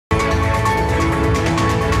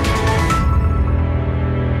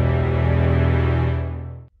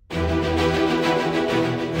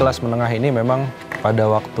kelas menengah ini memang pada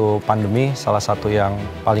waktu pandemi salah satu yang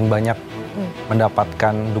paling banyak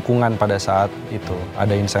mendapatkan dukungan pada saat itu.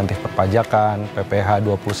 Ada insentif perpajakan, PPh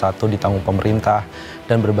 21 ditanggung pemerintah,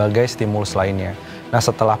 dan berbagai stimulus lainnya. Nah,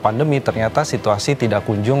 setelah pandemi ternyata situasi tidak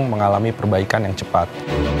kunjung mengalami perbaikan yang cepat.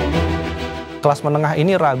 Kelas menengah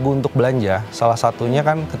ini ragu untuk belanja, salah satunya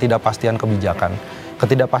kan ketidakpastian kebijakan.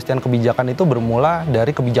 Ketidakpastian kebijakan itu bermula dari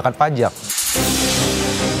kebijakan pajak.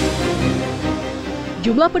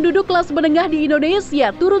 Jumlah penduduk kelas menengah di Indonesia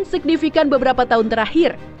turun signifikan beberapa tahun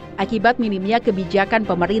terakhir akibat minimnya kebijakan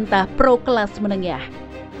pemerintah pro kelas menengah.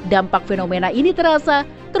 Dampak fenomena ini terasa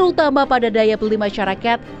terutama pada daya beli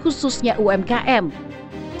masyarakat, khususnya UMKM.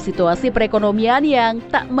 Situasi perekonomian yang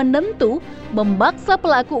tak menentu memaksa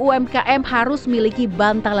pelaku UMKM harus memiliki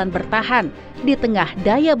bantalan bertahan di tengah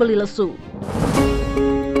daya beli lesu.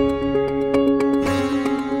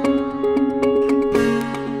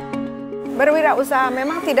 Berwirausaha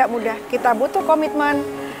memang tidak mudah. Kita butuh komitmen,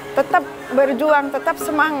 tetap berjuang, tetap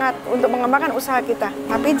semangat untuk mengembangkan usaha kita.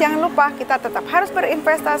 Tapi jangan lupa kita tetap harus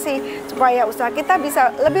berinvestasi supaya usaha kita bisa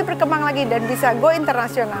lebih berkembang lagi dan bisa go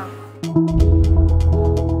internasional.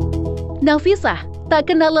 Nafisah tak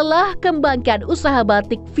kenal lelah kembangkan usaha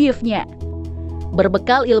batik Vivnya.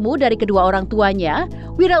 Berbekal ilmu dari kedua orang tuanya,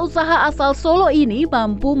 wirausaha asal Solo ini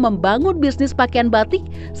mampu membangun bisnis pakaian batik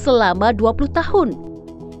selama 20 tahun.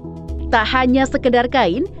 Tak hanya sekedar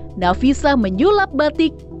kain, Nafisah menyulap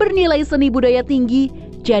batik bernilai seni budaya tinggi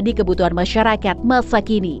jadi kebutuhan masyarakat masa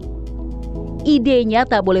kini. Idenya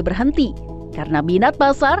tak boleh berhenti, karena minat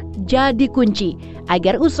pasar jadi kunci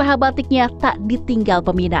agar usaha batiknya tak ditinggal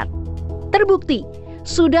peminat. Terbukti,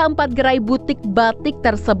 sudah 4 gerai butik batik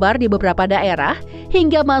tersebar di beberapa daerah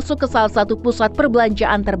hingga masuk ke salah satu pusat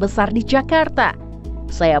perbelanjaan terbesar di Jakarta.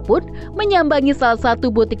 Saya pun menyambangi salah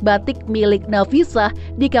satu butik batik milik Nafisah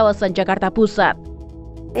di kawasan Jakarta Pusat.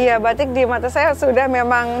 Iya, batik di mata saya sudah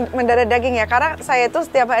memang mendarah daging ya, karena saya itu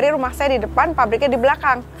setiap hari rumah saya di depan, pabriknya di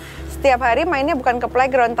belakang. Setiap hari mainnya bukan ke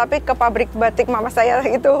playground, tapi ke pabrik batik mama saya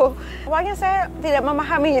gitu. Awalnya saya tidak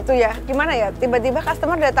memahami itu ya, gimana ya, tiba-tiba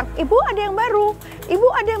customer datang, "Ibu ada yang baru, Ibu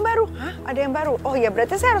ada yang baru." "Hah, ada yang baru?" "Oh ya,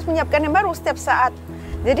 berarti saya harus menyiapkan yang baru setiap saat."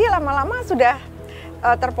 Jadi lama-lama sudah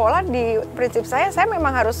terpola di prinsip saya memang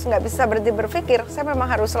harus nggak bisa berhenti berpikir, saya memang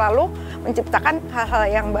harus selalu menciptakan hal-hal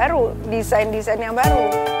yang baru, desain-desain yang baru.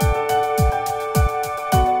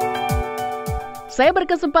 Saya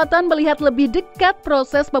berkesempatan melihat lebih dekat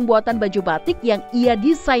proses pembuatan baju batik yang ia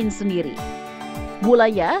desain sendiri.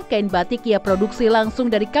 Mulanya, kain batik ia produksi langsung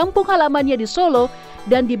dari kampung halamannya di Solo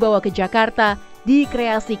dan dibawa ke Jakarta,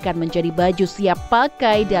 dikreasikan menjadi baju siap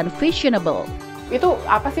pakai dan fashionable. Itu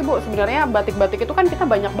apa sih Bu? Sebenarnya batik-batik itu kan kita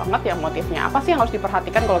banyak banget ya motifnya. Apa sih yang harus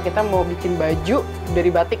diperhatikan kalau kita mau bikin baju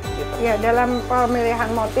dari batik gitu? Ya, dalam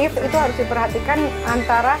pemilihan motif itu harus diperhatikan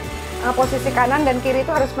antara posisi kanan dan kiri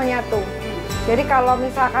itu harus menyatu. Jadi kalau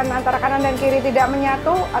misalkan antara kanan dan kiri tidak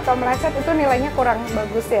menyatu atau meleset itu nilainya kurang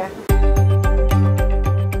bagus ya.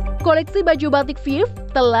 Koleksi baju batik Viv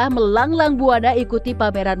telah melanglang buana ikuti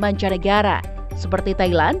pameran mancanegara seperti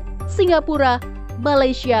Thailand, Singapura,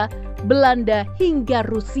 Malaysia, Belanda hingga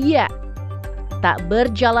Rusia. Tak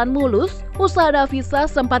berjalan mulus, usaha Nafisah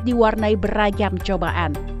sempat diwarnai beragam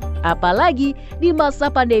cobaan, apalagi di masa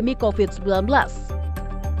pandemi COVID-19.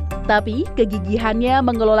 Tapi kegigihannya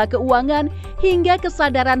mengelola keuangan hingga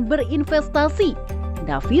kesadaran berinvestasi,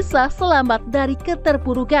 Nafisah selamat dari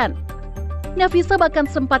keterpurukan. Nafisah bahkan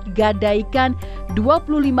sempat gadaikan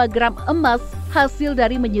 25 gram emas hasil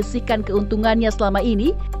dari menyisihkan keuntungannya selama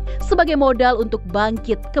ini sebagai modal untuk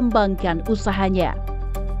bangkit kembangkan usahanya.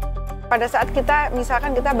 Pada saat kita,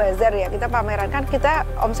 misalkan kita bazar ya, kita pameran kan kita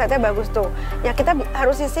omsetnya bagus tuh. Ya kita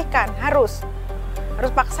harus sisihkan, harus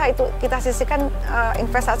paksa itu kita sisihkan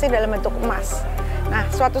investasi dalam bentuk emas. Nah,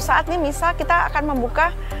 suatu saat nih misal kita akan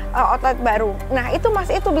membuka outlet baru. Nah, itu emas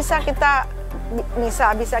itu bisa kita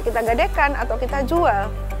gadaikan atau kita jual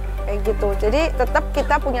kayak gitu. Jadi tetap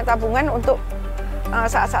kita punya tabungan untuk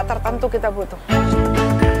saat-saat tertentu kita butuh.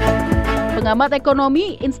 Pengamat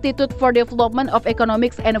ekonomi Institute for Development of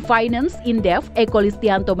Economics and Finance (INDEF) Eko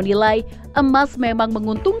Listianto menilai emas memang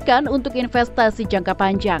menguntungkan untuk investasi jangka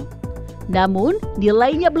panjang. Namun,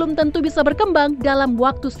 nilainya belum tentu bisa berkembang dalam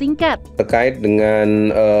waktu singkat. Terkait dengan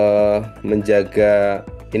menjaga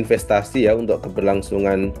investasi ya untuk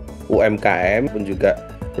keberlangsungan UMKM pun juga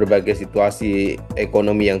berbagai situasi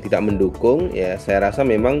ekonomi yang tidak mendukung, ya saya rasa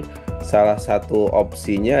memang salah satu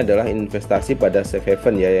opsinya adalah investasi pada safe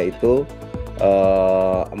haven ya, yaitu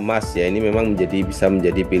emas ya. Ini memang bisa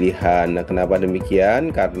menjadi pilihan. Nah, kenapa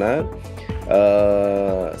demikian? Karena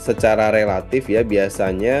secara relatif ya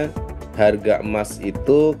biasanya harga emas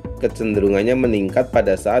itu kecenderungannya meningkat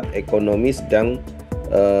pada saat ekonomi sedang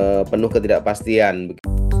penuh ketidakpastian.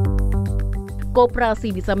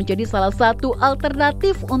 Koperasi bisa menjadi salah satu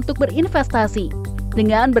alternatif untuk berinvestasi.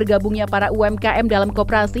 Dengan bergabungnya para UMKM dalam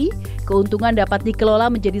koperasi, keuntungan dapat dikelola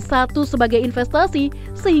menjadi satu sebagai investasi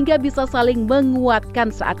sehingga bisa saling menguatkan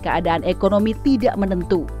saat keadaan ekonomi tidak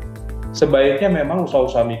menentu. Sebaiknya memang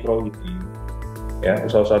usaha-usaha mikro ini,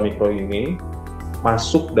 usaha-usaha mikro ini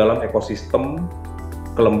masuk dalam ekosistem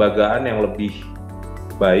kelembagaan yang lebih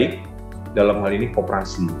baik, dalam hal ini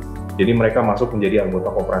koperasi. Jadi mereka masuk menjadi anggota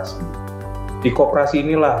koperasi. Di koperasi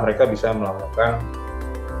inilah mereka bisa melakukan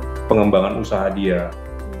pengembangan usaha dia.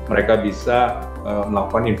 Mereka bisa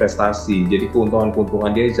melakukan investasi. Jadi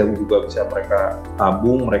keuntungan-keuntungan dia juga bisa mereka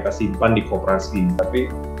tabung, mereka simpan di koperasi. Tapi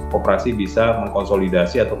koperasi bisa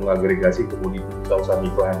mengkonsolidasi atau mengagregasi komoditi usaha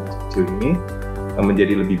mikro yang kecil ini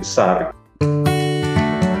menjadi lebih besar.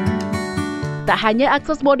 Tak hanya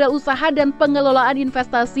akses modal usaha dan pengelolaan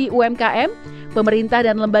investasi UMKM, pemerintah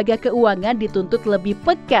dan lembaga keuangan dituntut lebih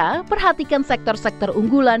peka perhatikan sektor-sektor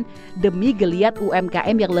unggulan demi geliat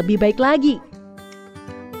UMKM yang lebih baik lagi.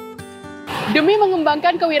 Demi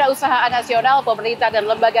mengembangkan kewirausahaan nasional, pemerintah dan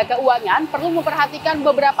lembaga keuangan perlu memperhatikan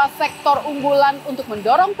beberapa sektor unggulan untuk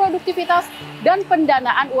mendorong produktivitas dan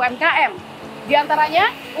pendanaan UMKM. Di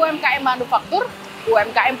antaranya UMKM manufaktur,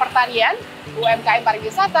 UMKM pertanian, UMKM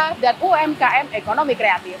pariwisata, dan UMKM ekonomi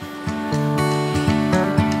kreatif.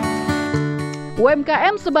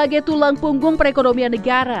 UMKM sebagai tulang punggung perekonomian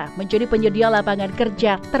negara menjadi penyedia lapangan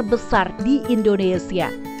kerja terbesar di Indonesia.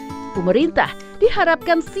 Pemerintah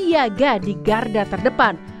diharapkan siaga di garda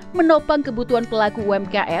terdepan, menopang kebutuhan pelaku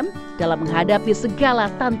UMKM dalam menghadapi segala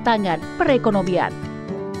tantangan perekonomian.